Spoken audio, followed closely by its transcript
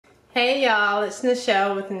Hey y'all, it's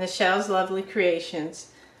Nichelle with Nichelle's Lovely Creations.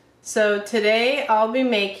 So today I'll be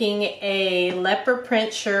making a leopard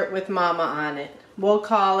print shirt with mama on it. We'll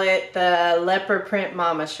call it the leopard print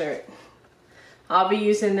mama shirt. I'll be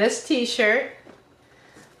using this t-shirt.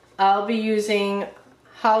 I'll be using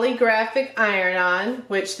holographic iron-on,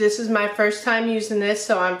 which this is my first time using this,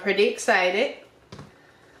 so I'm pretty excited.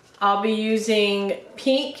 I'll be using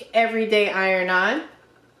pink everyday iron-on.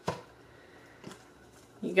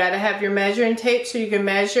 You got to have your measuring tape so you can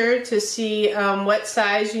measure to see what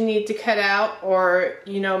size you need to cut out or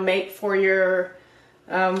make for your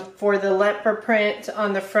for the leopard print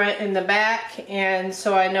on the front and the back, and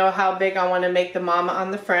so I know how big I want to make the mama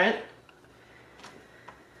on the front.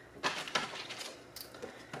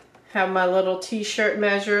 Have my little t-shirt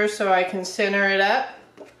measure so I can center it up.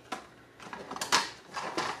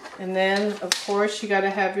 And then of course you got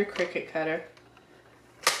to have your Cricut cutter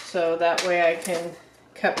so that way I can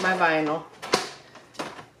cut my vinyl.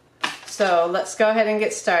 So let's go ahead and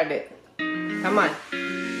get started. Come on.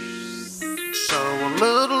 Show a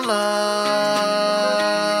little love.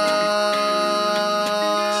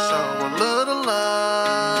 Show a little love.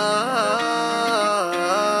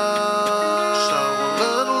 Show a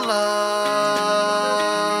little love.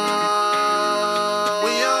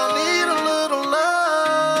 We all need a little love.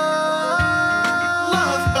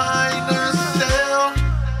 Love by Nichelle.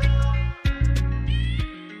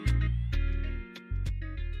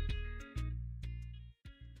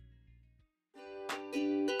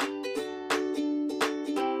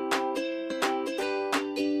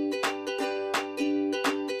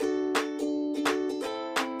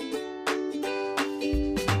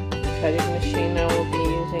 Cutting machine I will be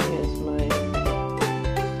using is my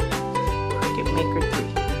Cricut Maker 3.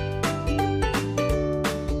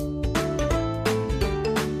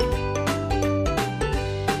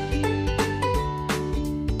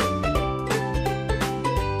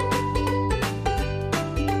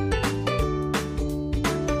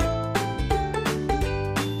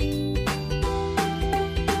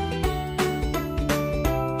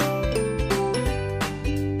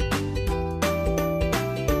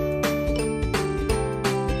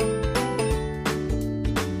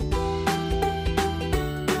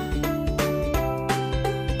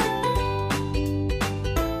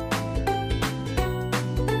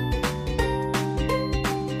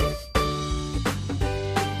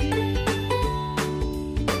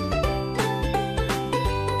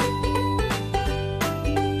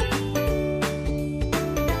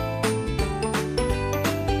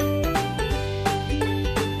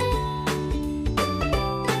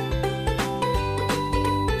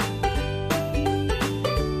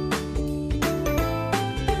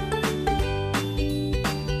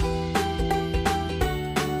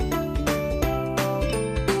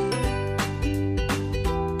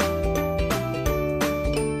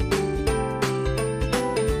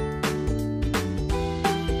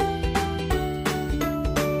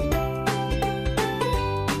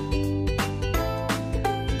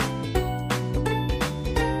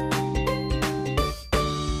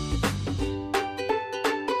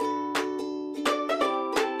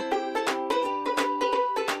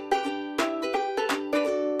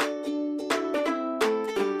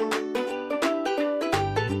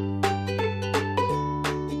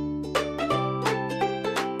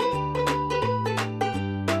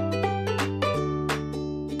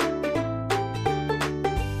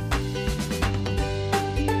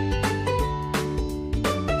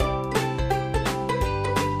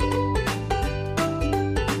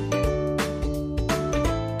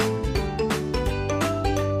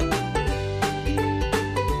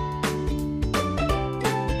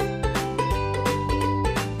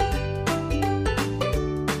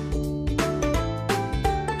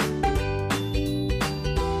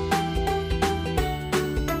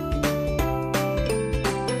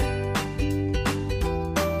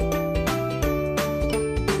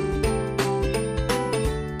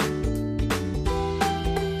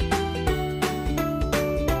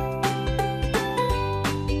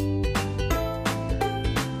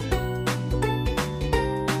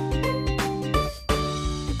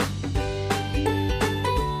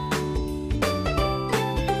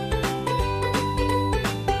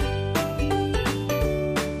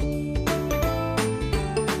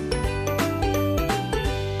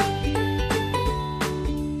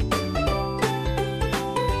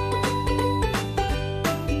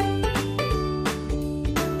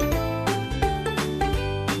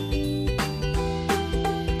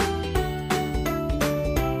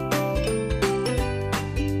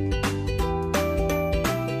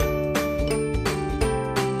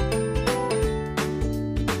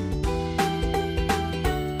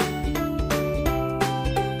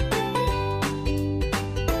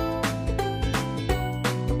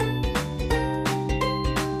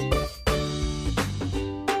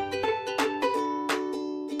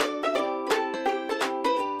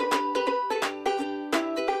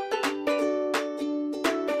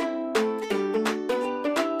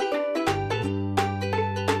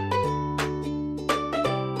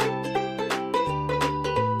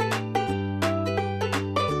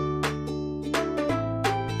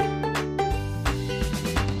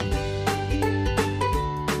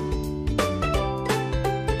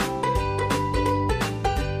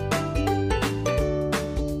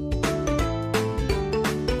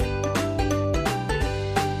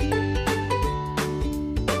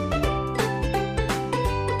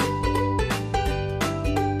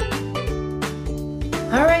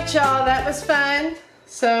 right, y'all, that was fun.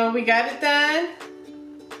 So we got it done.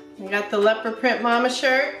 We got the leopard print mama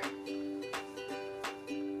shirt.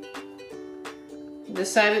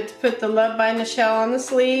 Decided to put the Love by Nichelle on the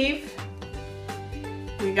sleeve.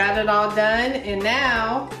 We got it all done, and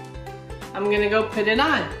now I'm gonna go put it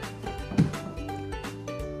on.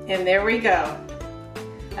 And there we go.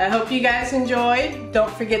 I hope you guys enjoyed.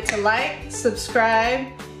 Don't forget to like, subscribe,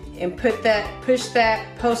 and push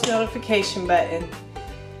that post notification button.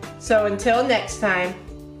 So until next time.